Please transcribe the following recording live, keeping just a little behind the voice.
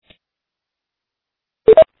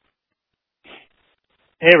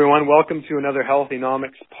Hey everyone, welcome to another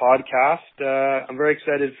Healthynomics podcast. I'm very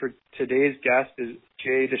excited for today's guest is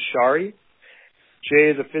Jay Dicharry.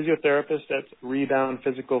 Jay is a physiotherapist at Rebound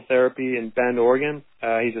Physical Therapy in Bend, Oregon.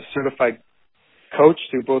 He's a certified coach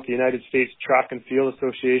through both the United States Track and Field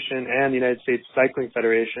Association and the United States Cycling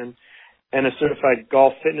Federation, and a certified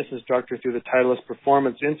Golf Fitness Instructor through the Titleist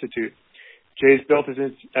Performance Institute. Jay's built his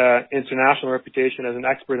international reputation as an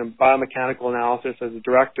expert in biomechanical analysis as the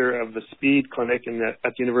director of the Speed Clinic at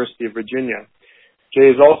the University of Virginia. Jay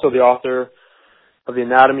is also the author of The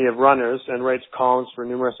Anatomy of Runners and writes columns for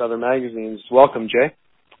numerous other magazines. Welcome, Jay.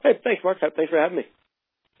 Hey, thanks, Mark. Thanks for having me.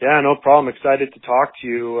 Yeah, no problem. Excited to talk to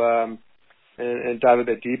you and dive a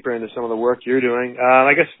bit deeper into some of the work you're doing.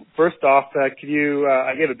 I guess first off, could you,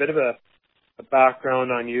 I gave a bit of a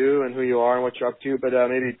background on you and who you are and what you're up to, but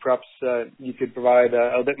maybe perhaps you could provide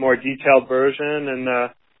a bit more detailed version and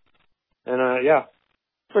yeah.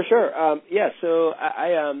 For sure. So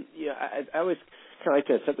I always kind of like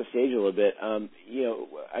to set the stage a little bit.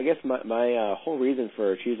 I guess my whole reason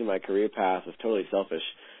for choosing my career path was totally selfish.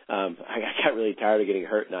 I got really tired of getting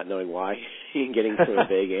hurt, not knowing why, and getting sort of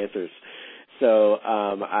vague answers. So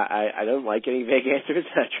I don't like getting vague answers.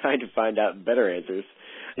 I'm trying to find out better answers.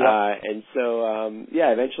 Yeah.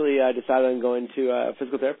 Eventually I decided on going to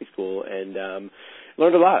physical therapy school and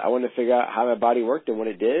learned a lot. I wanted to figure out how my body worked and what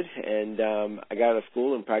it did, and I got out of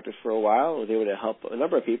school and practiced for a while. I was able to help a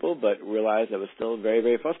number of people, but realized I was still very,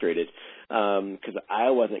 very frustrated because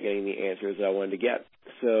I wasn't getting the answers that I wanted to get.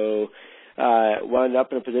 So wound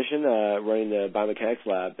up in a position running the biomechanics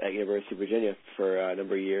lab at University of Virginia for a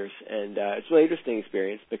number of years, and it's a really interesting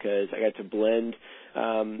experience because I got to blend,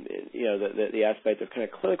 the aspect of kind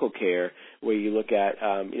of clinical care where you look at,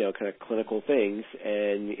 kind of clinical things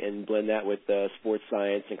and blend that with the sports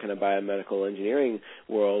science and kind of biomedical engineering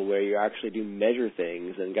world where you actually do measure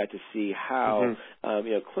things, and got to see how,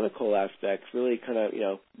 clinical aspects really kind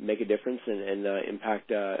of, make a difference and impact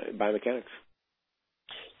biomechanics.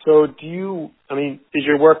 So is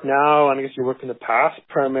your work now, and I guess you worked in the past,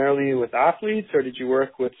 primarily with athletes, or did you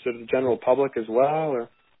work with sort of the general public as well? Or?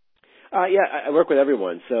 I work with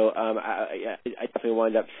everyone. So I definitely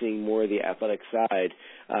wind up seeing more of the athletic side.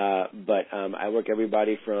 But I work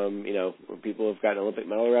everybody from, people who've got an Olympic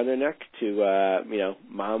medal around their neck to,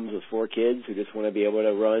 moms with 4 kids who just want to be able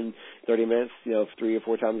to run 30 minutes, 3 or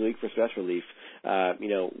 4 times a week for stress relief.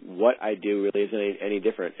 What I do really isn't any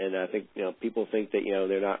different. And I think, people think that,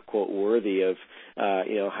 they're not, quote, worthy of,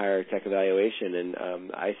 higher tech evaluation.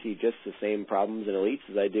 And I see just the same problems in elites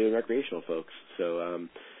as I do in recreational folks. So,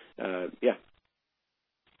 yeah.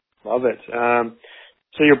 Love it.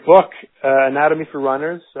 So your book, Anatomy for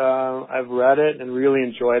Runners, I've read it and really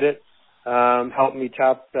enjoyed it. Helped me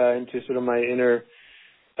tap into sort of my inner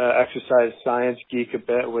exercise science geek a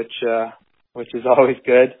bit, which is always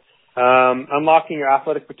good. Unlocking your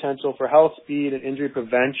athletic potential for health, speed, and injury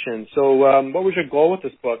prevention. So what was your goal with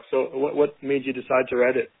this book? So what made you decide to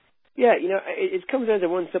write it? Yeah, it comes down to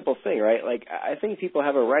one simple thing, right? Like, I think people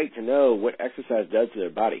have a right to know what exercise does to their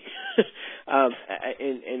body.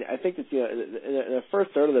 and I think that, in the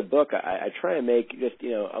first third of the book, I try and make just,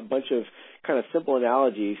 a bunch of kind of simple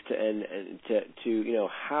analogies to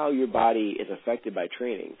how your body is affected by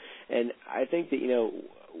training. And I think that,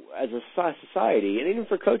 as a society, and even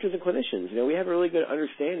for coaches and clinicians, we have a really good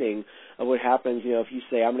understanding of what happens, if you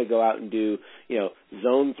say, I'm going to go out and do,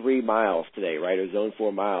 zone 3 miles today, right, or zone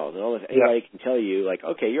 4 miles, and almost anybody can tell you, like,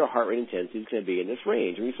 okay, your heart rate intensity is going to be in this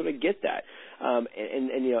range, and we sort of get that. I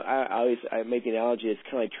make the analogy, it's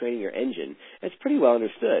kind of like training your engine. It's pretty well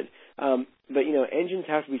understood. But, engines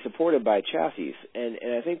have to be supported by chassis, and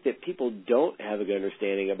I think that people don't have a good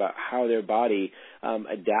understanding about how their body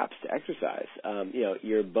adapts to exercise.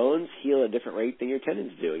 Your bones heal at a different rate than your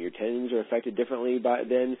tendons do, and your tendons are affected differently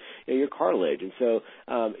than your cartilage. And so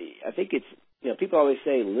I think it's, people always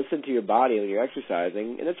say, listen to your body when you're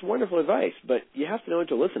exercising, and that's wonderful advice, but you have to know what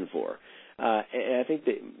to listen for. And I think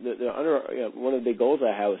that one of the big goals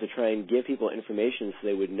I have was to try and give people information so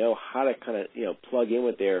they would know how to kind of, plug in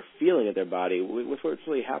with their feeling of their body with what's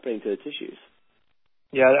really happening to the tissues.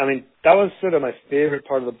 Yeah, that was sort of my favorite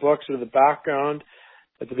part of the book, sort of the background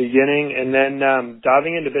at the beginning, and then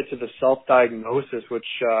diving into bits of the self-diagnosis, which,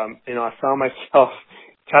 I found myself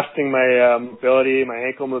testing my mobility, my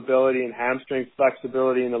ankle mobility and hamstring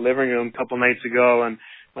flexibility in the living room a couple nights ago, and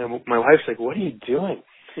my wife's like, "What are you doing?"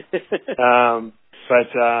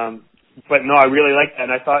 But no, I really like that.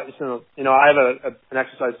 And I thought, I have an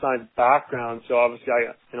exercise science background, so obviously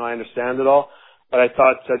I understand it all. But I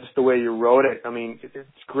thought just the way you wrote it,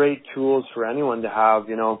 it's great tools for anyone to have,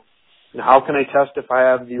 how can I test if I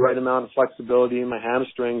have the right amount of flexibility in my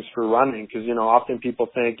hamstrings for running? Because, often people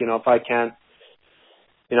think, if I can't,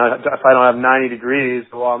 if I don't have 90 degrees,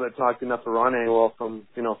 well, it's not good enough for running. Well, from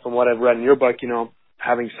what I've read in your book,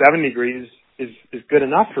 having 7 degrees is good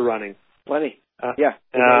enough for running. Plenty. Yeah.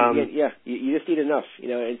 You just need enough.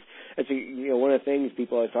 It's one of the things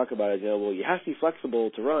people always talk about is, well, you have to be flexible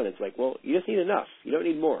to run. It's like, well, you just need enough. You don't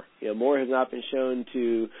need more. More has not been shown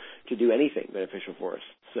to do anything beneficial for us.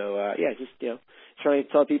 So, just, trying to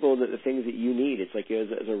tell people the things that you need. It's like, as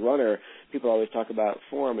a runner, people always talk about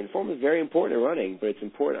form, and form is very important in running, but it's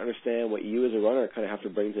important to understand what you as a runner kind of have to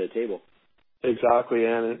bring to the table. Exactly,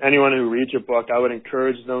 and anyone who reads your book, I would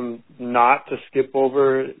encourage them not to skip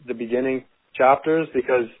over the beginning chapters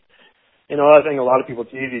because, I think a lot of people,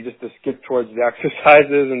 it's easy just to skip towards the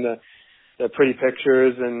exercises and the pretty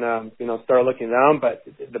pictures and, start looking down, but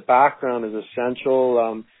the background is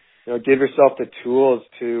essential. Give yourself the tools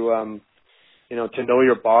to know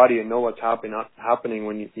your body and know what's happening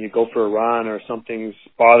when you go for a run or something's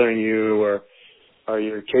bothering you or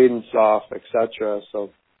your cadence off, etc.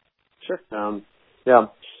 So, sure. So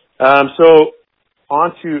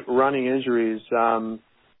on to running injuries.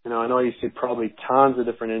 I know you see probably tons of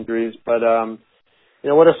different injuries, but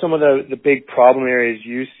what are some of the big problem areas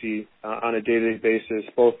you see on a day-to-day basis,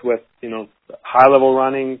 both with high-level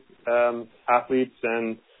running athletes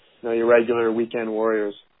and your regular weekend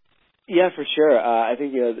warriors? Yeah, for sure. I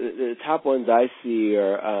think the top ones I see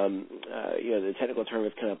are the technical term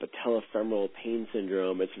is kind of patellofemoral pain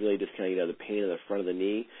syndrome. It's really just kind of the pain in the front of the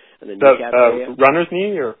knee and the kneecap area. Runner's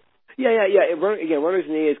knee, or? Yeah. Runner's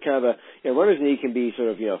knee is kind of runner's knee can be sort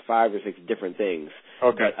of 5 or 6 different things.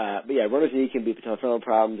 Okay. But runner's knee can be patellofemoral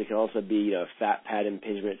problems. It can also be fat pad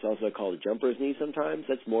impingement. It's also called jumper's knee sometimes.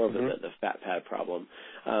 That's more of the fat pad problem.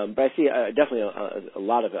 But I see definitely a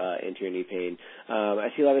lot of anterior knee pain. I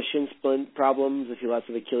see a lot of shin splint problems. I see lots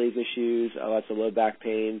of Achilles issues, lots of low back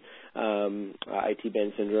pain, IT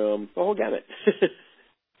band syndrome, the whole gamut.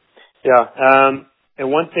 Yeah. And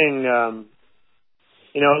one thing.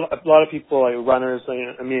 A lot of people, like runners,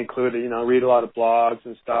 me included, read a lot of blogs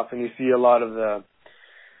and stuff, and you see a lot of the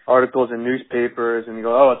articles in newspapers, and you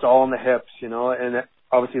go, oh, it's all in the hips, and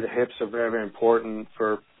obviously the hips are very, very important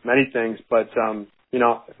for many things, but,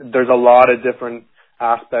 there's a lot of different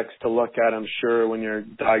aspects to look at, I'm sure, when you're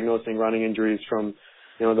diagnosing running injuries from,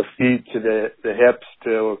 the feet to the hips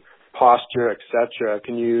to posture, etc.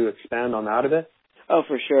 Can you expand on that a bit? Oh,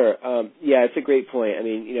 for sure. It's a great point. I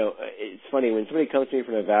mean, it's funny when somebody comes to me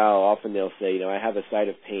for an eval, often they'll say, I have a site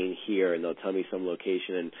of pain here, and they'll tell me some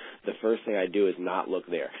location, and the first thing I do is not look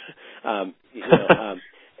there.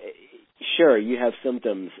 Sure, you have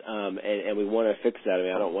symptoms, and we want to fix that. I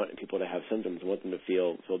mean, I don't want people to have symptoms. I want them to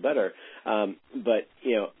feel better. But,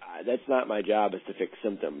 that's not my job, is to fix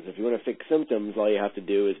symptoms. If you want to fix symptoms, all you have to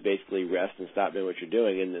do is basically rest and stop doing what you're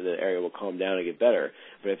doing, and the area will calm down and get better.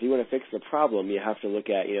 But if you want to fix the problem, you have to look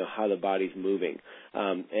at, how the body's moving.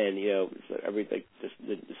 The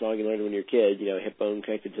song you learned when you're a kid, hip bone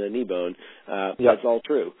connected to the knee bone, that's all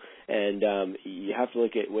true. And you have to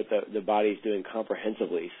look at what the body's doing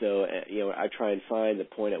comprehensively. So, I try and find the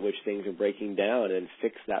point at which things are breaking down and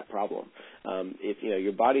fix that problem. If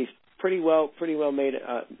your body's pretty well made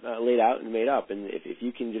laid out and made up, and if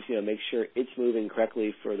you can just make sure it's moving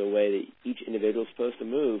correctly for the way that each individual is supposed to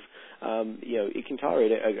move, it can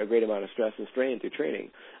tolerate a great amount of stress and strain through training.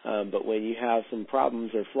 But when you have some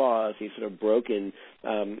problems or flaws, you're sort of broken,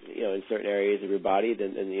 in certain areas of your body,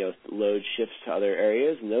 then load shifts to other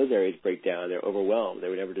areas, and those areas break down. They're overwhelmed. They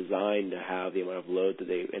were never designed to have the amount of load that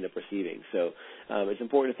they end up receiving. So it's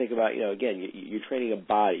important to think about, again, you're training a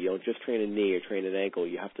body. You don't just train a knee or train an ankle.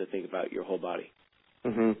 You have to think about your whole body.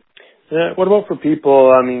 Mm-hmm. Yeah, what about for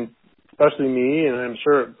people, especially me, and I'm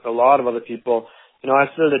sure a lot of other people, I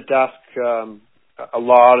sit at a desk a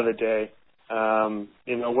lot of the day.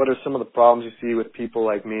 What are some of the problems you see with people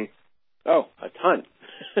like me? Oh, a ton.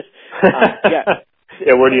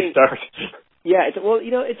 Where do you start? Yeah, it's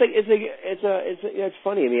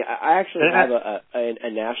funny. I mean, I actually have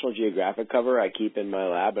a National Geographic cover I keep in my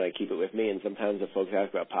lab, and I keep it with me. And sometimes if folks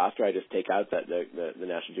ask about posture, I just take out the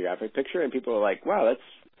National Geographic picture, and people are like, "Wow,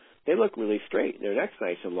 they look really straight. Their neck's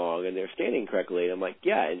nice and long, and they're standing correctly." And I'm like,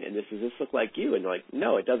 "Yeah, and does this look like you?" And they're like,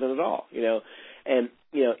 "No, it doesn't at all." And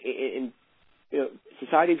in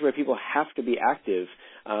societies where people have to be active,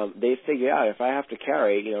 they figure out if I have to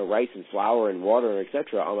carry, rice and flour and water, et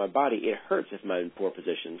cetera, on my body, it hurts if I'm in poor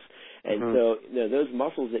positions. And so, those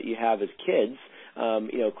muscles that you have as kids,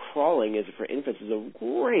 crawling for infants is a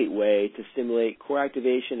great way to stimulate core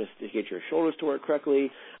activation, to get your shoulders to work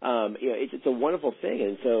correctly. It's a wonderful thing.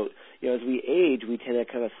 And so, as we age, we tend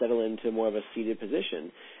to kind of settle into more of a seated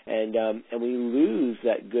position. And we lose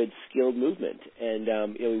that good skilled movement.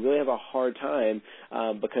 And, we really have a hard time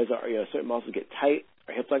because certain muscles get tight.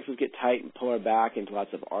 Our hip flexors get tight and pull our back into lots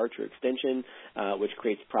of arch or extension, which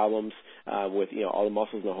creates problems with all the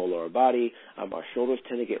muscles in the whole lower body. Our shoulders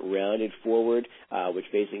tend to get rounded forward, which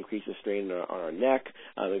basically increases strain on our neck,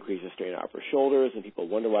 increases strain on our upper shoulders, and people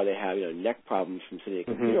wonder why they have neck problems from sitting at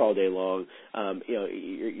a computer all day long.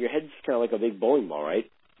 Your head's kind of like a big bowling ball, right?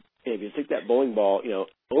 And if you stick that bowling ball,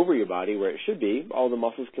 over your body where it should be, all the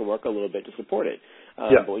muscles can work a little bit to support it.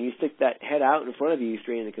 But when you stick that head out in front of you,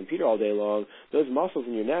 straining the computer all day long, those muscles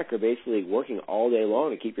in your neck are basically working all day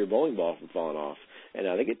long to keep your bowling ball from falling off, and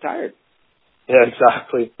they get tired. Yeah,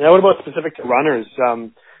 exactly. Now, what about specific to runners,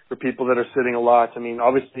 for people that are sitting a lot? I mean,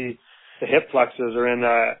 obviously, the hip flexors are in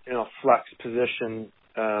a flex position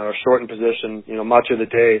or shortened position, much of the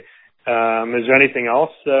day. Is there anything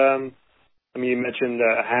else? You mentioned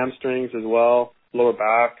hamstrings as well, lower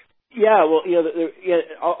back. Yeah, well,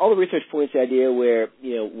 all the research points to the idea where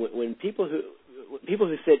when people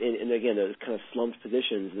who sit in again those kind of slumped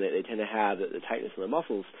positions, and they tend to have the tightness in the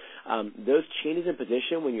muscles, those changes in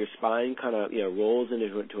position when your spine kind of rolls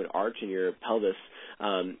into an arch in your pelvis,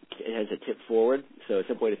 it has a tip forward. So a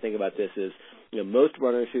simple way to think about this is, most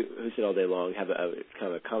runners who sit all day long have a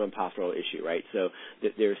kind of a common postural issue, right? So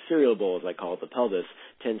their serial bowl, as I call it, the pelvis,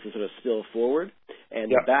 tends to sort of spill forward, and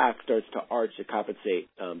the back starts to arch to compensate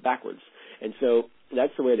backwards. And so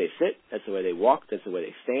that's the way they sit, that's the way they walk, that's the way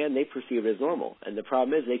they stand. They perceive it as normal. And the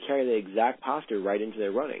problem is they carry the exact posture right into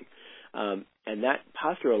their running. And that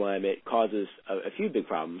posture alignment causes a few big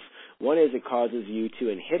problems. One is it causes you to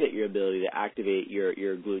inhibit your ability to activate your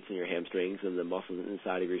glutes and your hamstrings and the muscles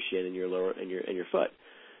inside of your shin and your lower and your foot.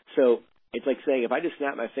 So it's like saying, if I just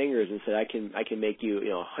snap my fingers and said I can make you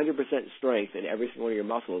 100% strength in every single one of your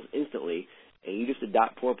muscles instantly, and you just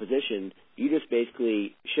adopt poor position, you just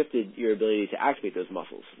basically shifted your ability to activate those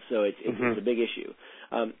muscles. So it's a big issue.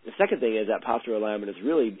 The second thing is that postural alignment is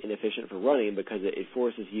really inefficient for running because it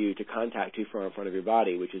forces you to contact too far in front of your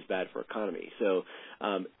body, which is bad for economy. So,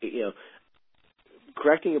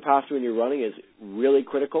 correcting your posture when you're running is really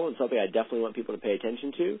critical and something I definitely want people to pay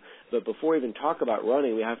attention to. But before we even talk about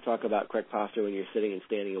running, we have to talk about correct posture when you're sitting and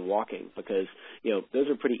standing and walking, because, those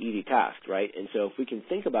are pretty easy tasks, right? And so if we can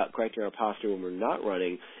think about correcting our posture when we're not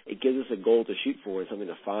running, it gives us a goal to shoot for and something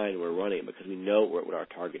to find when we're running, because we know what our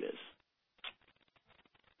target is.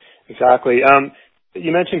 Exactly.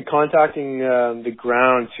 You mentioned contacting the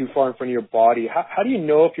ground too far in front of your body. How do you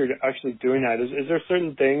know if you're actually doing that? Is there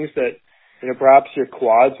certain things that perhaps your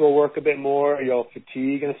quads will work a bit more, or you'll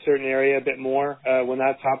fatigue in a certain area a bit more when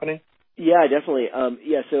that's happening? Yeah, definitely.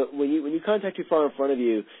 So when you contact too far in front of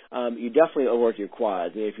you, you definitely overwork your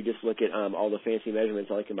quads. If you just look at all the fancy measurements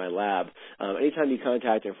like in my lab, anytime you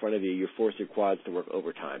contact in front of you, you force your quads to work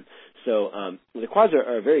overtime. So the quads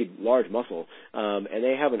are a very large muscle, and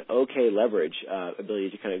they have an okay leverage ability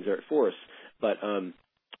to kind of exert force, but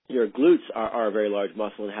your glutes are a very large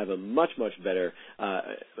muscle and have a much, much better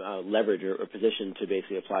leverage or position to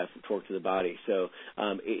basically apply torque to the body. So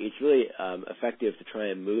it's really effective to try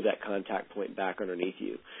and move that contact point back underneath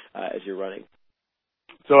you as you're running.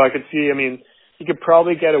 So I could see, you could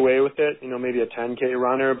probably get away with it, maybe a 10K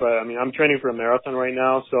runner, but I'm training for a marathon right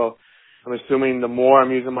now, so I'm assuming the more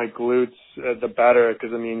I'm using my glutes, the better,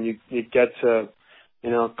 because you get to,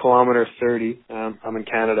 kilometer 30. I'm in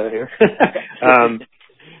Canada here.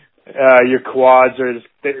 Your quads are just,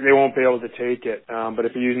 they won't be able to take it. But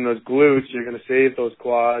if you're using those glutes, you're going to save those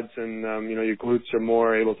quads, and your glutes are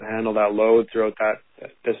more able to handle that load throughout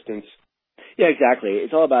that distance. Yeah, exactly.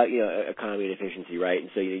 It's all about economy and efficiency, right? And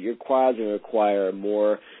so your quads are going to require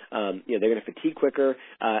more. They're going to fatigue quicker,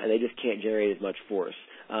 and they just can't generate as much force.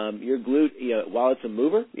 Your glute, while it's a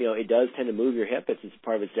mover, it does tend to move your hip. It's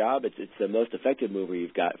part of its job. It's the most effective mover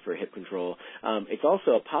you've got for hip control. It's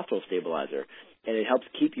also a postural stabilizer, and it helps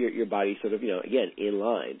keep your body sort of, again, in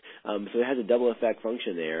line. So it has a double effect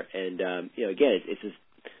function there. And, again, it's just,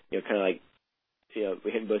 kind of like,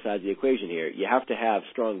 we're hitting both sides of the equation here. You have to have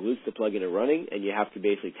strong glutes to plug into running, and you have to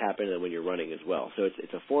basically tap into them when you're running as well. So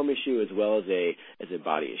it's a form issue as well as a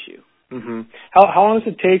body issue. Mm-hmm. How long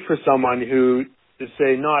does it take for someone who is,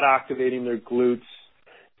 say, not activating their glutes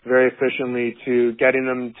very efficiently to getting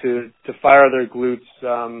them to fire their glutes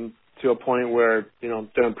to a point where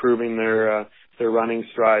they're improving their running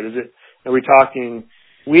stride? Are we talking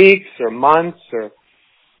weeks or months or?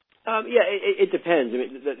 It depends.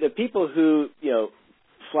 The people who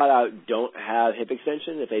flat out don't have hip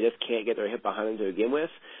extension, if they just can't get their hip behind them to begin with,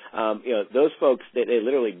 those folks, they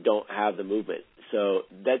literally don't have the movement. So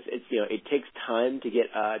it takes time to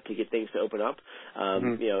get things to open up.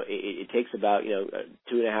 It takes about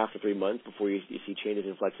 2.5 to 3 months before you see changes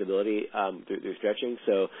in flexibility through stretching.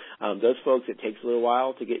 So those folks, it takes a little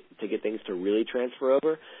while to get things to really transfer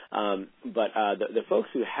over. But the folks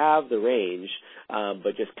who have the range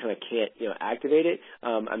but just kind of can't activate it.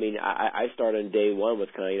 I start on day one with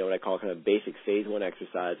kind of what I call kind of basic phase one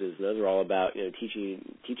exercises. And those are all about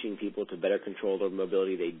teaching people to better control the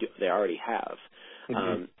mobility they already have.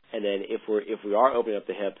 And then if we are opening up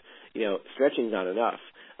the hip, stretching's not enough.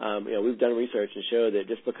 We've done research to show that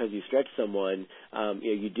just because you stretch someone,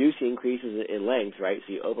 you do see increases in length, right?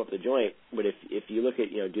 So you open up the joint, but if you look at,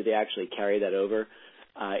 do they actually carry that over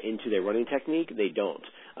into their running technique? They don't.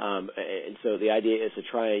 And so the idea is to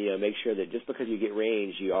try and make sure that just because you get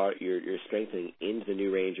range, you're strengthening into the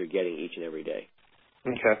new range you're getting each and every day.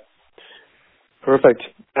 Okay. Perfect.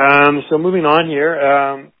 So moving on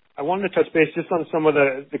here, I wanted to touch base just on some of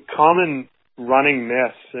the common running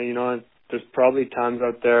myths. There's probably tons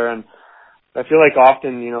out there, and I feel like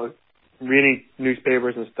often, reading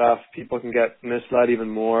newspapers and stuff, people can get misled even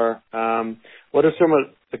more. What are some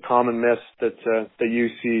of the common myths that you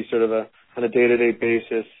see sort of on a day-to-day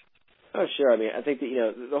basis? Oh, sure. I think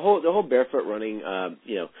that, the whole barefoot running,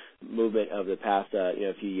 movement of the past,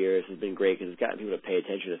 few years has been great because it's gotten people to pay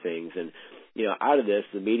attention to things. And, out of this,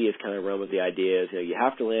 the media's kind of run with the idea is, you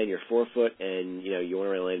have to land your forefoot and, you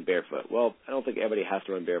want to land barefoot. Well, I don't think everybody has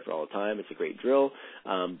to run barefoot all the time. It's a great drill.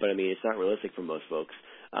 But it's not realistic for most folks.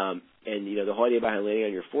 And, the whole idea behind landing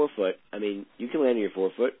on your forefoot, you can land on your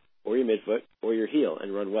forefoot or your midfoot or your heel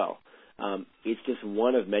and run well. It's just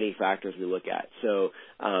one of many factors we look at. So,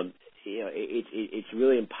 it's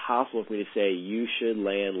really impossible for me to say you should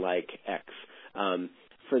land like X.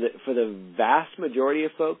 For the vast majority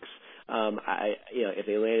of folks, if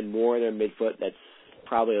they land more in their midfoot, that's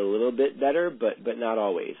probably a little bit better, but not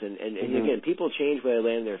always. And again, people change where they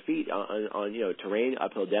land their feet on terrain,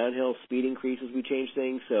 uphill, downhill, speed increases. We change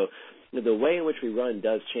things, so the way in which we run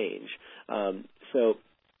does change. So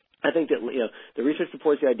I think that the research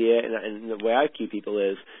supports the idea, and the way I cue people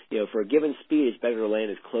is for a given speed, it's better to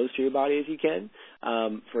land as close to your body as you can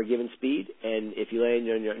for a given speed. And if you land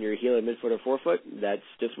on your heel, or midfoot, or forefoot, that's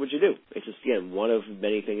just what you do. It's just one of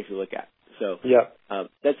many things you look at. So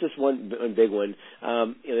that's just one big one.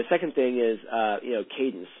 The second thing is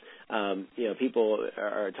cadence. People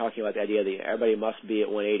are talking about the idea that everybody must be at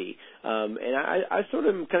 180. And I sort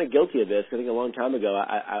of am kind of guilty of this. I think a long time ago,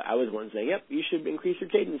 I was one saying, yep, you should increase your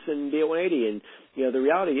cadence and be at 180. And, the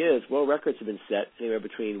reality is world records have been set anywhere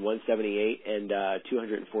between 178 and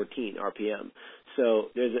 214 RPM. So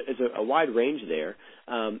there's a wide range there.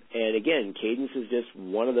 And again, cadence is just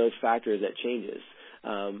one of those factors that changes.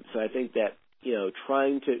 So I think that,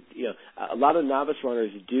 trying to, a lot of novice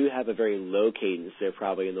runners do have a very low cadence. They're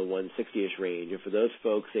probably in the 160-ish range. And for those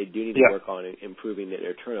folks, they do need to work on improving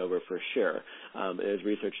their turnover for sure. There's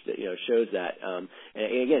research that, shows that. And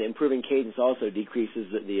again, improving cadence also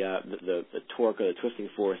decreases the torque or the twisting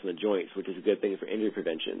force in the joints, which is a good thing for injury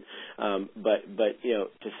prevention. But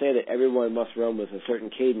to say that everyone must run with a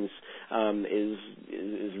certain cadence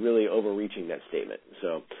is really overreaching that statement.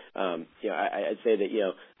 So, I'd say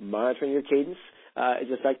that, monitoring your cadence is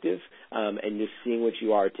effective, and just seeing what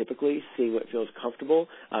you are typically, seeing what feels comfortable.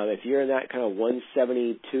 If you're in that kind of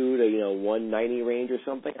 172 to 190 range or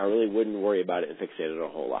something, I really wouldn't worry about it and fixate it a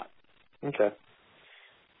whole lot. Okay.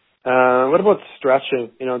 What about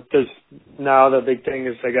stretching? There's now the big thing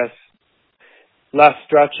is, I guess, less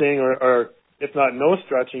stretching or if not no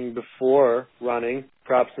stretching before running,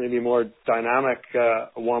 perhaps maybe more dynamic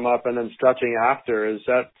warm up and then stretching after. Is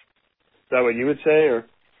that what you would say, or?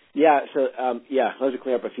 Yeah, so, let's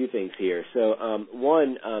clear up a few things here. So,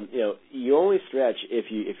 one, you only stretch if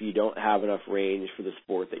you don't have enough range for the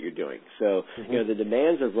sport that you're doing. So, the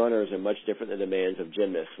demands of runners are much different than the demands of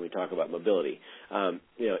gymnasts when we talk about mobility.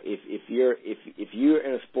 If you're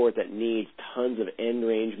in a sport that needs tons of end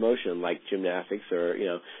range motion, like gymnastics or,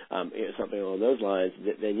 something along those lines,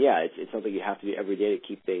 then it's something you have to do every day to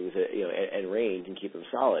keep things, at range and keep them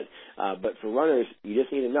solid. But for runners, you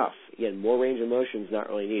just need enough. Again, more range of motion is not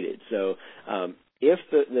really needed. So if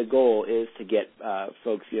the goal is to get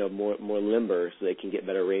folks more limber so they can get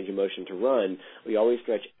better range of motion to run, we always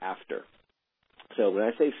stretch after. So when I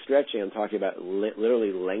say stretching, I'm talking about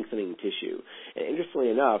literally lengthening tissue. And interestingly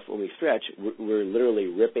enough, when we stretch, we're literally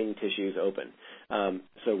ripping tissues open.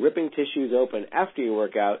 So ripping tissues open after your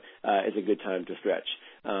workout is a good time to stretch.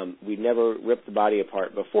 We never rip the body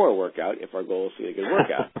apart before a workout if our goal is to get a good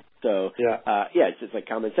workout. So, it's just like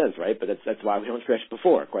common sense, right? But that's why we don't stretch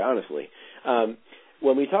before, quite honestly.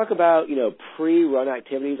 When we talk about, pre-run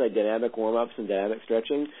activities like dynamic warm-ups and dynamic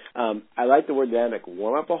stretching, I like the word dynamic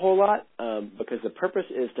warm-up a whole lot because the purpose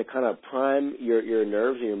is to kind of prime your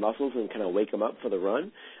nerves and your muscles and kind of wake them up for the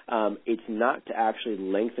run. It's not to actually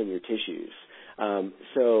lengthen your tissues.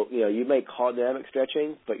 So, you may call it dynamic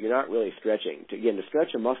stretching, but you're not really stretching. To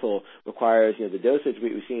stretch a muscle requires, the dosage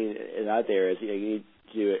we've seen out there is, you need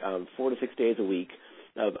to do it 4 to 6 days a week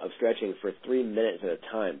of stretching for 3 minutes at a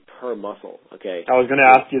time per muscle, okay? I was going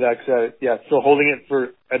to ask you that because, so holding it for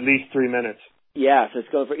at least 3 minutes. Yeah, so it's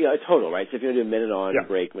going for, a total, right? So if you're going to do a minute on and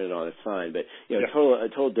break, minute on, it's fine. But, a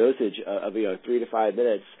total dosage of 3 to 5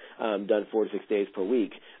 minutes done 4 to 6 days per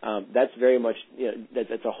week. That's very much,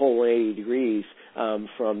 that's a whole 180 degrees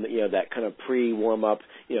from, that kind of pre-warm-up,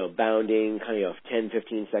 bounding, kind of 10,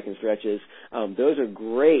 15-second stretches. Those are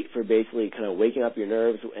great for basically kind of waking up your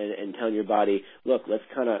nerves and telling your body, look, let's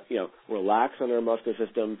kind of, relax on our muscular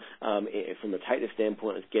system from a tightness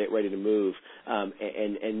standpoint. Let's get it ready to move.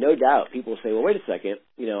 And no doubt, people say, well, wait a second,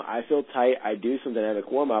 I feel tight. I do some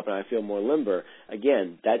dynamic warm-up and I feel more limber.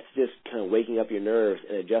 Again, that's just kind of waking up your nerves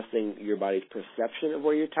and adjusting your body's perception of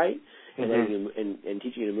where you're tight and then and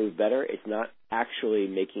teaching you to move better. It's not actually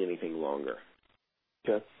making anything longer.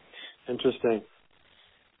 Okay. Interesting.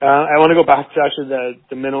 I want to go back to actually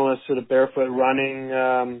the minimalist sort of barefoot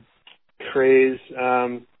running craze.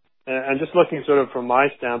 And just looking sort of from my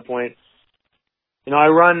standpoint, I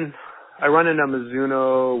run in a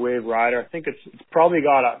Mizuno Wave Rider. I think it's probably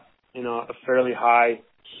got a fairly high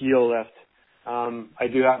heel lift. I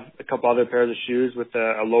do have a couple other pairs of shoes with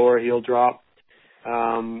a lower heel drop,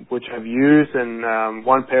 which I've used, and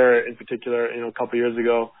one pair in particular, a couple years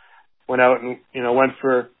ago, went out and went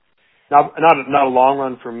for not a long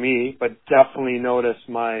run for me, but definitely noticed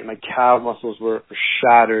my calf muscles were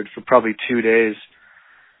shattered for probably 2 days.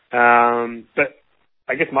 But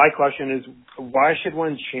I guess my question is, why should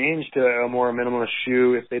one change to a more minimalist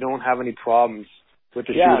shoe if they don't have any problems with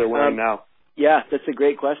the shoe they're wearing now? Yeah, that's a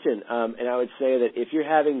great question. And I would say that if you're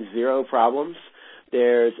having zero problems,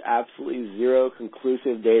 there's absolutely zero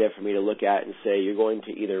conclusive data for me to look at and say you're going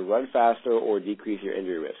to either run faster or decrease your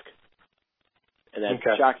injury risk. And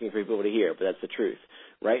that's shocking for people to hear, but that's the truth.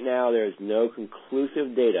 Right now, there's no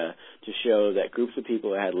conclusive data to show that groups of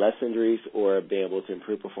people that had less injuries or have been able to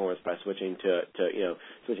improve performance by switching to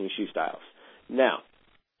switching shoe styles. Now,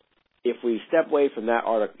 if we step away from that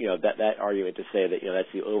that argument to say that that's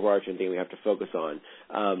the overarching thing we have to focus on,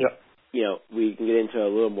 we can get into a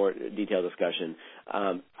little more detailed discussion.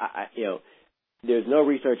 There's no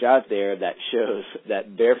research out there that shows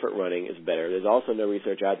that barefoot running is better. There's also no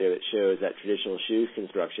research out there that shows that traditional shoe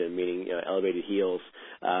construction, meaning elevated heels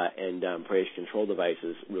and pressure control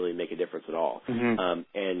devices, really make a difference at all.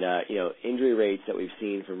 Injury rates that we've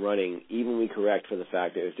seen from running, even we correct for the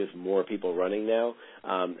fact that there's just more people running now,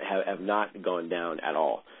 have not gone down at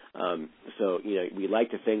all. So we like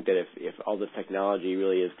to think that if all this technology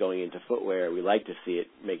really is going into footwear, we like to see it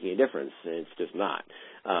making a difference, and it's just not.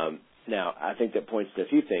 Now, I think that points to a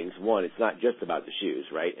few things. One, it's not just about the shoes,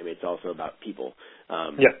 right? I mean, it's also about people.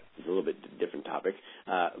 It's a little bit different topic.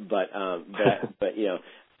 But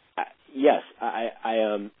yes,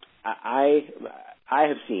 I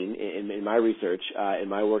have seen in my research, in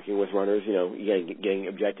my working with runners, getting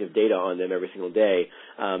objective data on them every single day.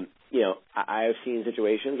 I have seen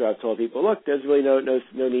situations where I've told people, look, there's really no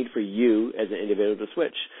need for you as an individual to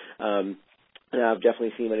switch. And I've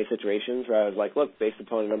definitely seen many situations where I was like, look, based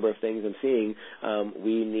upon a number of things I'm seeing,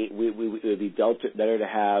 it would be better to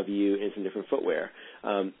have you in some different footwear.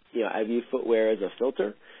 I view footwear as a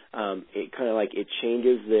filter. It kind of like it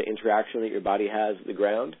changes the interaction that your body has with the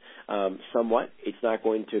ground somewhat. It's not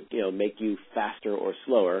going to make you faster or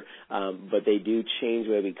slower, but they do change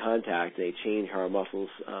the way we contact. They change how our muscles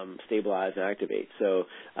stabilize and activate. So,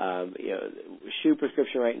 shoe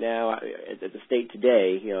prescription right now at the state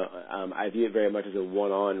today, I view it very much as a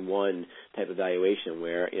one-on-one type of evaluation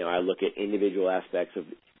where I look at individual aspects of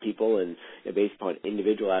people, and based upon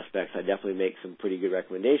individual aspects, I definitely make some pretty good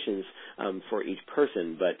recommendations for each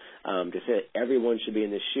person. But to say that everyone should be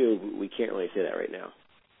in this shoe, we can't really say that right now.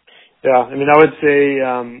 Yeah, I mean, I would say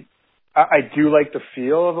I do like the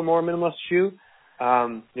feel of a more minimalist shoe.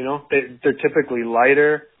 They're typically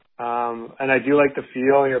lighter, and I do like the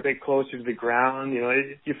feel. You're a bit closer to the ground.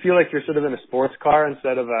 You feel like you're sort of in a sports car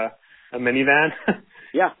instead of a minivan.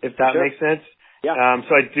 Yeah, if that makes sense. Yeah.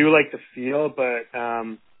 So I do like the feel, but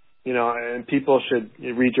and people should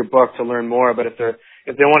read your book to learn more. But if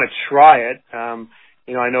they want to try it,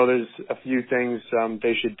 I know there's a few things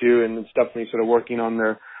they should do, and it's definitely sort of working on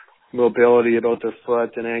their mobility about their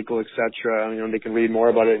foot and ankle, etc. They can read more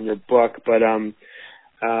about it in your book. But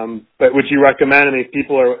would you recommend, if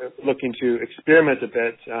people are looking to experiment a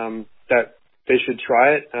bit, that they should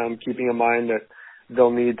try it, keeping in mind that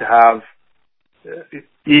they'll need to have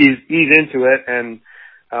ease into it, and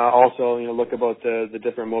also look about the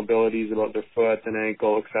different mobilities about their foot and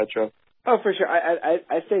ankle, etc. Oh, for sure.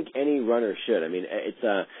 I think any runner should. It's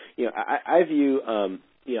I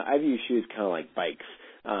view shoes kind of like bikes.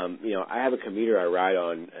 I have a commuter I ride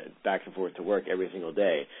on back and forth to work every single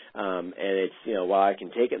day. And it's, while I can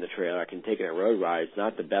take it in the trailer, I can take it on road ride, it's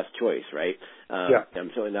not the best choice, right? I'm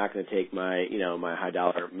certainly not going to take my, my $high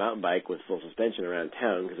mountain bike with full suspension around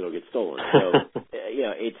town because it'll get stolen. So,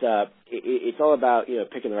 it's all about,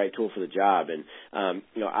 picking the right tool for the job. And,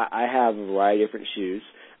 I have a variety of different shoes.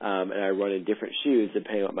 And I run in different shoes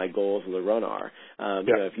depending on what my goals of the run are.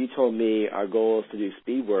 If you told me our goal is to do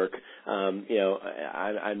speed work,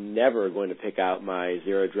 I'm never going to pick out my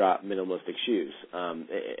zero-drop minimalistic shoes,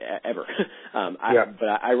 ever. But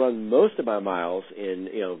I run most of my miles in,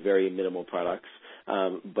 very minimal products.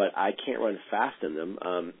 But I can't run fast in them.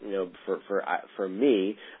 For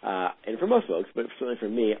me, and for most folks, but certainly for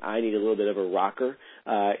me, I need a little bit of a rocker,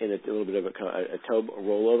 and a little bit of a toe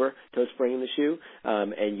rollover, toe spring in the shoe.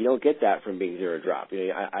 And you don't get that from being zero drop.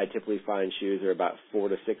 I typically find shoes that are about 4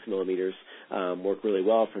 to 6 millimeters, work really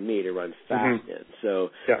well for me to run fast in. So,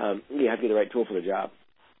 you have to get the right tool for the job.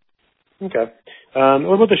 Okay.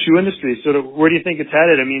 What about the shoe industry? Where do you think it's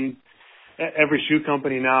headed? Every shoe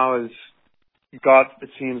company now is got, it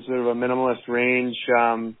seems, sort of a minimalist range. It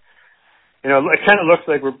kind of looks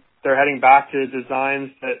like they're heading back to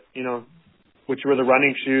designs that, which were the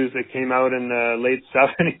running shoes that came out in the late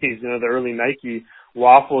 70s, the early Nike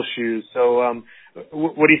waffle shoes. So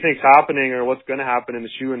what do you think's happening, or what's going to happen in the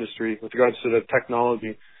shoe industry with regards to the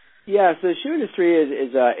technology? Yeah, so the shoe industry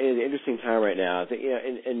is an interesting time right now. I think,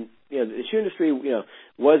 the shoe industry,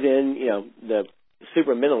 was in, the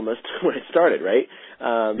super minimalist when it started, right?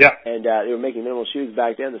 And they were making minimal shoes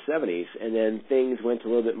back then in the 70s, and then things went to a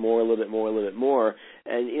little bit more.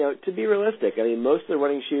 And, to be realistic, most of the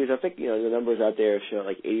running shoes, I think, the numbers out there show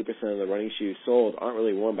like 80% of the running shoes sold aren't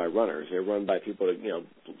really worn by runners. They're worn by people to,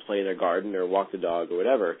 play in their garden or walk the dog or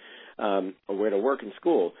whatever, or wear to work and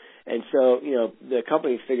school. And so, the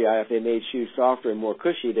companies figured out if they made shoes softer and more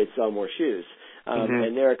cushy, they'd sell more shoes.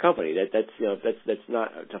 And they're a company that's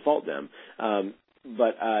not to fault them.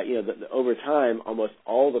 But over time, almost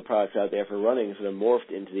all the products out there for running sort of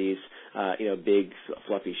morphed into these, big,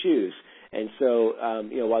 fluffy shoes. And so,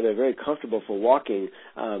 while they're very comfortable for walking,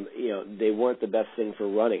 they weren't the best thing for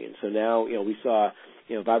running. And so now, we saw,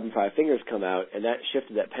 Vibrant 5 Fingers come out, and that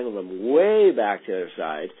shifted that pendulum way back to the other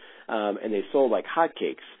side, and they sold like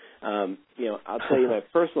hotcakes. I'll tell you my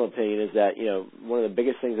personal opinion is that, one of the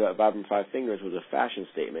biggest things about Vibrant 5 Fingers was a fashion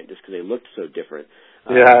statement, just because they looked so different.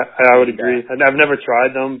 I would agree. I've never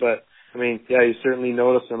tried them, but, you certainly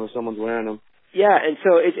notice them if someone's wearing them. Yeah, and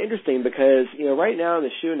so it's interesting because, right now in the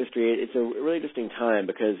shoe industry, it's a really interesting time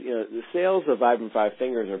because, the sales of Vibrant 5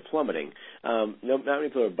 Fingers are plummeting. Not many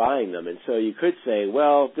people are buying them, and so you could say,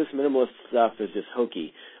 well, this minimalist stuff is just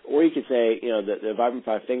hokey. Or you could say, that the Vibrant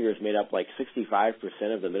 5 Fingers made up like 65%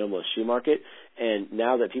 of the minimalist shoe market, and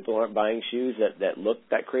now that people aren't buying shoes that look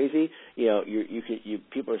that crazy,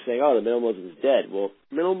 people are saying, oh, the minimalism is dead. Well,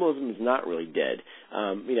 minimalism is not really dead.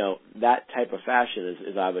 That type of fashion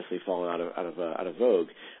is obviously fallen out of vogue.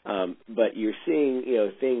 But you're seeing,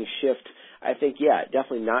 things shift. I think,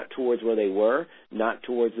 definitely not towards where they were, not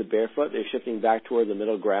towards the barefoot. They're shifting back toward the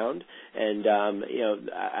middle ground. And,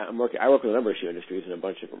 I work with a number of shoe industries in a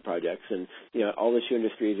bunch of different projects. And, all the shoe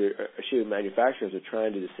industries shoe manufacturers are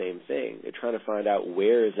trying to do the same thing. They're trying to find out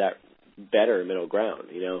where is that better middle ground,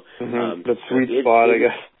 The sweet spot, I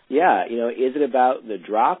guess. Yeah, is it about the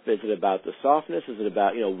drop? Is it about the softness? Is it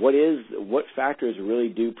about, what factors really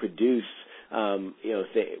do produce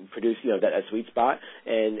that sweet spot,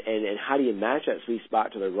 and how do you match that sweet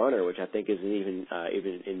spot to the runner, which I think is an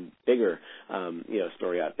even bigger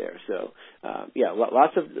story out there. So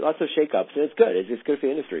lots of shakeups, and it's good. It's good for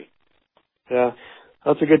the industry. Yeah,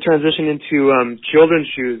 that's a good transition into children's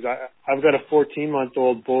shoes. I've got a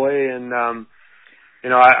 14-month-old boy, and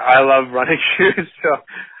I love running shoes. So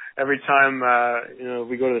every time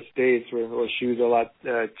we go to the States, where shoes are a lot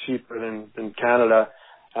cheaper than Canada.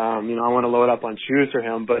 I want to load up on shoes for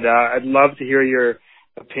him, but I'd love to hear your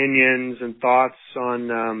opinions and thoughts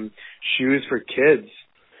on shoes for kids.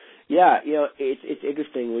 Yeah, it's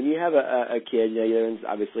interesting when you have a kid, you're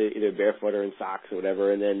obviously either barefoot or in socks or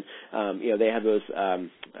whatever, and then they have those.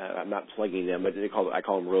 I'm not plugging them, but I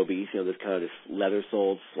call them Robies. This kind of just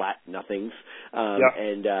leather-soled flat nothings,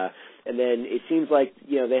 and then it seems like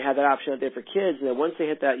they have that option out there for kids, and then once they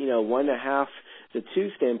hit that 1.5 to 2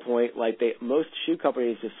 standpoint, most shoe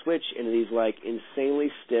companies just switch into these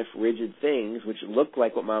insanely stiff, rigid things, which look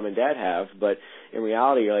like what mom and dad have, but in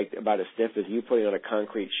reality are about as stiff as you putting on a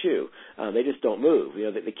concrete shoe. They just don't move.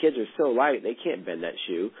 The kids are so light they can't bend that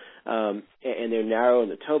shoe, and they're narrow in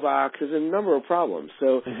the toe box. There's a number of problems.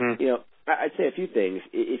 So I'd say a few things.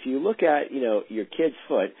 If you look at your kid's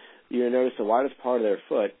foot, you're going to notice the widest part of their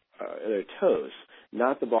foot are their toes,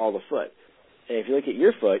 not the ball of the foot. And if you look at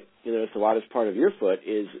your foot, the widest part of your foot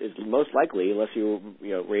is most likely, unless you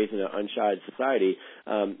were raised in an unshod society,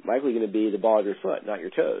 likely going to be the ball of your foot, not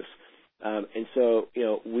your toes. And so,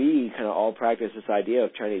 we kind of all practice this idea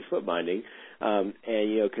of Chinese foot binding,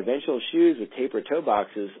 and conventional shoes with tapered toe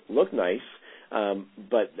boxes look nice,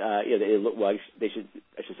 but they look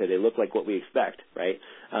they look like what we expect, right?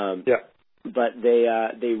 But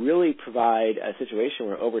they really provide a situation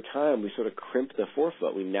where over time we sort of crimp the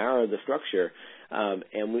forefoot, we narrow the structure, and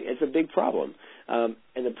it's a big problem. And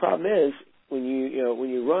the problem is when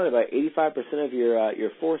you run, about 85% of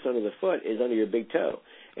your force under the foot is under your big toe,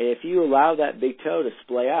 and if you allow that big toe to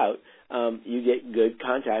splay out, you get good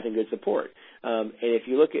contact and good support. And if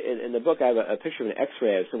you look at, in the book, I have a picture of an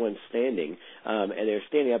X-ray of someone standing, and they're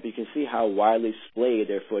standing up. You can see how widely splayed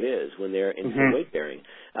their foot is when they're in some weight bearing.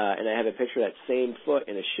 And I have a picture of that same foot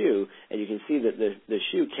in a shoe, and you can see that the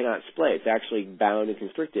shoe cannot splay. It's actually bound and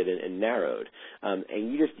constricted and narrowed.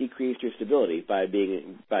 And you just decrease your stability by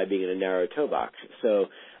being in a narrow toe box. So,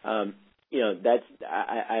 I'm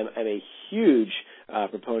a huge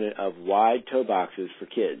proponent of wide toe boxes for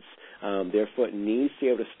kids. Their foot needs to be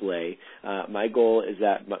able to splay. My goal is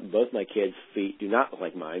that both my kids' feet do not look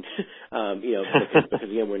like mine, because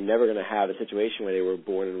again, we're never going to have a situation where they were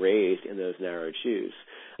born and raised in those narrow shoes,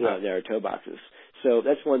 narrow toe boxes. So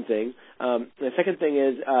that's one thing. The second thing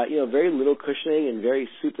is, very little cushioning and very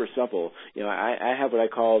super supple. I have what I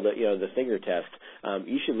call the finger test.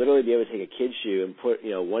 You should literally be able to take a kid's shoe and put,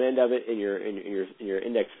 one end of it in your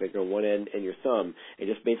index finger, one end in your thumb, and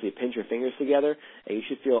just basically pinch your fingers together, and you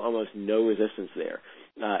should feel almost no resistance there.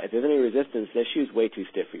 If there's any resistance, that shoe's way too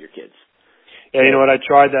stiff for your kids. Yeah, you know what? I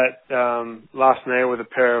tried that last night with a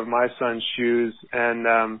pair of my son's shoes, and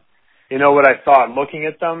what I thought looking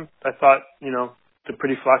at them, I thought, they're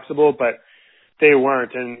pretty flexible, but they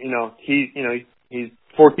weren't. And, he's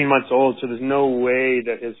 14 months old, so there's no way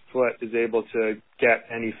that his foot is able to get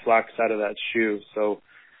any flex out of that shoe. So,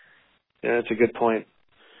 yeah, that's a good point.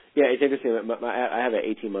 Yeah, it's interesting. I have an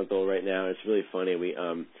 18-month-old right now. It's really funny. We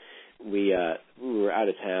were out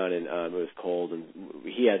of town, and it was cold, and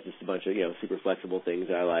he has just a bunch of, super flexible things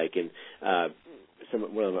that I like. And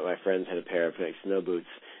one of my friends had a pair of snow boots,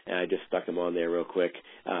 and I just stuck them on there real quick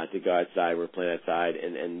to go outside. We were playing outside,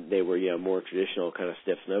 and they were, more traditional kind of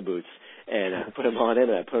stiff snow boots. And I put them on him,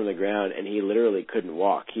 and I put them on the ground, and he literally couldn't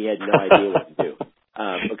walk. He had no idea what to do.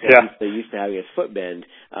 Because he's used to having his foot bend,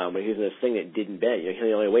 but he was in this thing that didn't bend.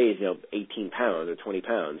 He only weighs, 18 pounds or 20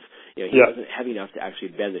 pounds. He wasn't heavy enough to actually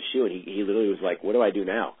bend the shoe, and he literally was like, "What do I do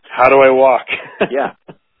now? How do I walk?" Yeah.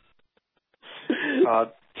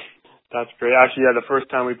 That's great. Actually, the first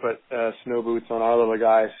time we put snow boots on our little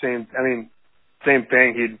guy, same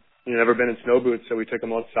thing. He'd never been in snow boots, so we took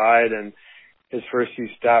him outside, and his first few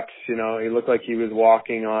steps, he looked like he was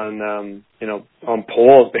walking on, on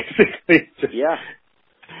poles, basically. Yeah,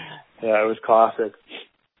 it was classic.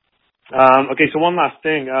 Okay, so one last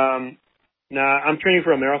thing. Now, I'm training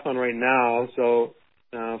for a marathon right now, so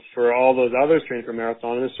for all those others training for a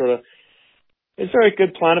marathon, is there a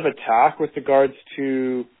good plan of attack with regards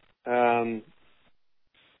to,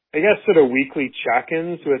 sort of weekly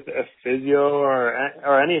check-ins with a physio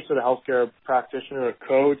or any sort of healthcare practitioner or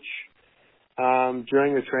coach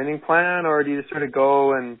during the training plan, or do you just sort of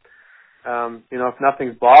go and, if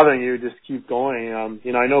nothing's bothering you, just keep going?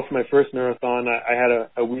 I know for my first marathon, I had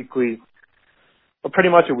a weekly, pretty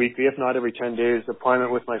much a weekly, if not every 10 days,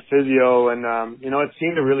 appointment with my physio, and, it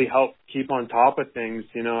seemed to really help keep on top of things.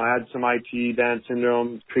 I had some IT band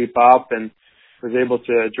syndrome creep up and was able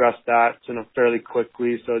to address that, fairly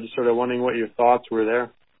quickly. So just sort of wondering what your thoughts were there.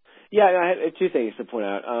 Yeah, I have two things to point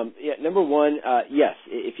out. Number one, yes,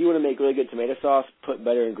 if you want to make really good tomato sauce, put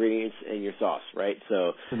better ingredients in your sauce, right?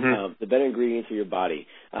 So the better ingredients are your body.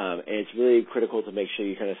 And it's really critical to make sure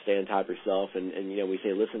you kind of stay on top of yourself. And we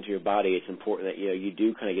say listen to your body. It's important that, you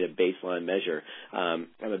do kind of get a baseline measure. I'm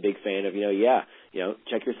a big fan of,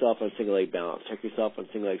 check yourself on single leg balance, check yourself on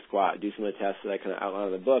single leg squat, do some of the tests that I kind of outline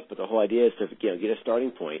in the book. But the whole idea is to, get a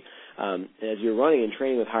starting point. And as you're running and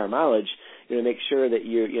training with higher mileage, make sure that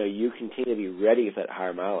you continue to be ready with that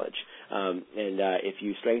higher mileage. And if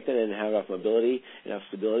you strengthen and have enough mobility, enough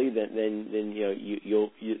stability, then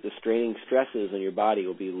the straining stresses on your body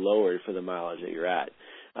will be lowered for the mileage that you're at.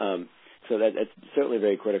 So that's certainly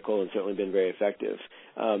very critical and certainly been very effective.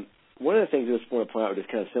 One of the things I just want to point out, which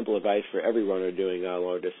is kind of simple advice for every runner doing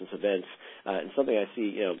longer distance events, and something I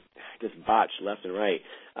see, just botched left and right.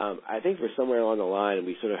 I think we're somewhere along the line,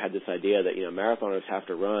 we sort of had this idea that, marathoners have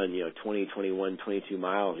to run, 20, 21, 22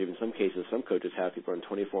 miles. Even in some cases, some coaches have people run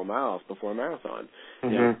 24 miles before a marathon.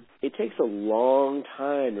 It takes a long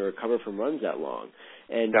time to recover from runs that long.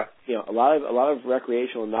 And, a lot of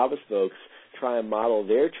recreational novice folks try and model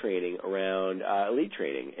their training around elite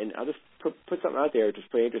training. And I'll just put something out there which is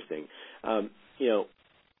pretty interesting.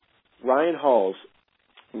 Ryan Hall's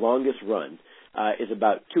longest run is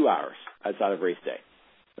about 2 hours outside of race day.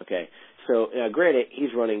 Okay, so granted, he's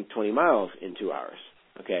running 20 miles in 2 hours.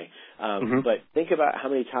 Okay, but think about how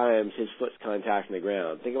many times his foot's contacting the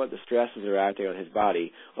ground. Think about the stresses that are acting on his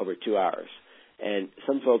body over 2 hours. And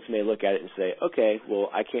some folks may look at it and say, okay, well,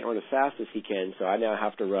 I can't run as fast as he can, so I now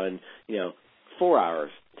have to run, 4 hours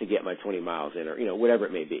to get my 20 miles in, or whatever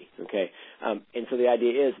it may be. Okay, and so the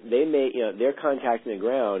idea is they may, they're contacting the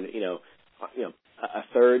ground, a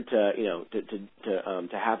third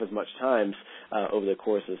to half as much times over the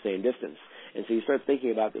course of the same distance. And so you start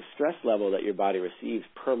thinking about the stress level that your body receives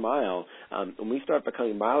per mile. When we start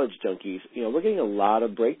becoming mileage junkies, we're getting a lot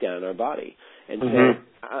of breakdown in our body. And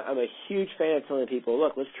so I'm a huge fan of telling people,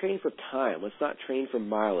 look, let's train for time. Let's not train for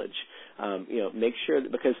mileage. Make sure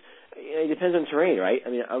that, because it depends on terrain, right? I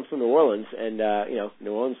mean, I'm from New Orleans, and,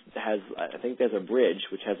 New Orleans has, I think there's a bridge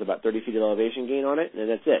which has about 30 feet of elevation gain on it, and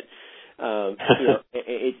that's it.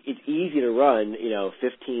 It's easy to run,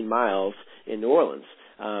 15 miles in New Orleans.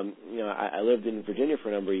 I lived in Virginia for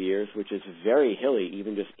a number of years, which is very hilly,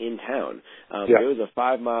 even just in town. There was a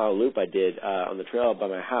 5-mile loop I did on the trail by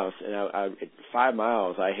my house, and at 5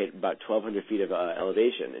 miles, I hit about 1,200 feet of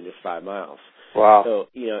elevation in just 5 miles. Wow. So,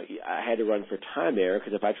 I had to run for time there,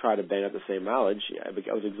 because if I tried to bang up the same mileage, I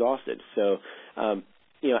was exhausted. So,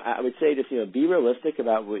 I would say just, be realistic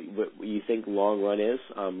about what you think long run is.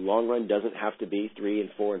 Long run doesn't have to be 3 and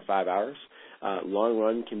 4 and 5 hours. Long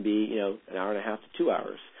run can be, an hour and a half to 2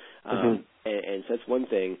 hours. And so that's one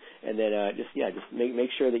thing. And then, just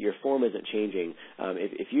make sure that your form isn't changing.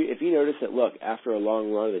 If you notice that, look, after a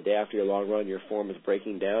long run, or the day after your long run, your form is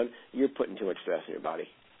breaking down, you're putting too much stress on your body.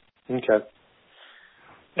 Okay.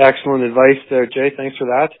 Excellent advice there, Jay. Thanks for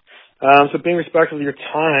that. So being respectful of your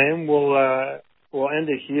time, we'll end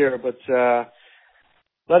it here, but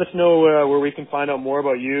let us know where we can find out more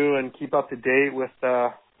about you and keep up to date with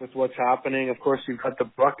what's happening. Of course, you've got the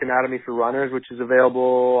book, Anatomy for Runners, which is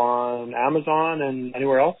available on Amazon and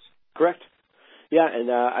anywhere else? Correct. Yeah, and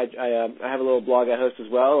I have a little blog I host as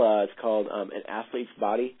well. It's called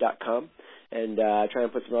anathletesbody.com, and I try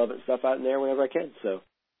and put some relevant stuff out in there whenever I can, so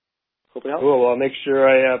hope it helps. Cool. Well, I'll make sure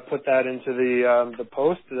I put that into the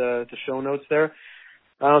post, the show notes there.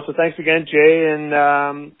 So thanks again, Jay,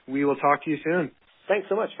 and we will talk to you soon. Thanks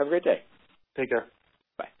so much. Have a great day. Take care.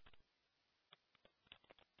 Bye.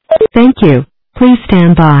 Thank you. Please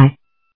stand by.